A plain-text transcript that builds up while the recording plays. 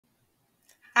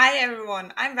Hi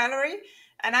everyone, I'm Valerie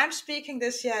and I'm speaking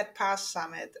this year at Past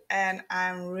Summit and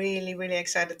I'm really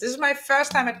excited. This is my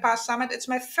first time at Past Summit. It's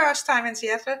my first time in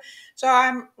Seattle. So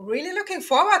I'm really looking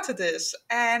forward to this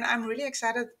and I'm really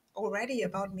excited already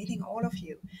about meeting all of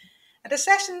you. And the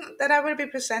session that I will be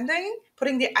presenting,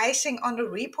 putting the icing on the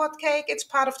report cake, it's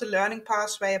part of the learning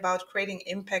pathway about creating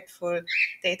impactful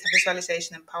data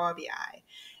visualization in Power BI.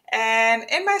 And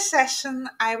in my session,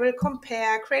 I will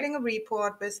compare creating a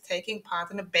report with taking part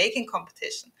in a baking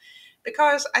competition.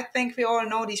 Because I think we all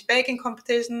know these baking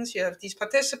competitions, you have these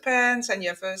participants and you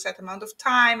have a set amount of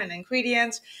time and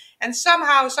ingredients. And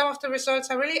somehow some of the results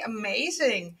are really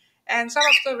amazing and some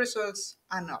of the results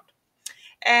are not.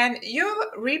 And your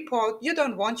report, you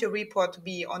don't want your report to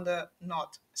be on the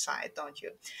not side, don't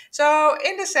you? So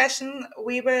in the session,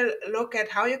 we will look at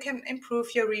how you can improve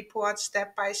your report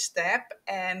step by step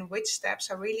and which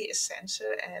steps are really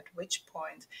essential at which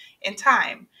point in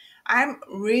time. I'm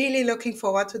really looking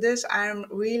forward to this. I'm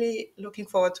really looking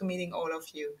forward to meeting all of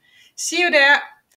you. See you there.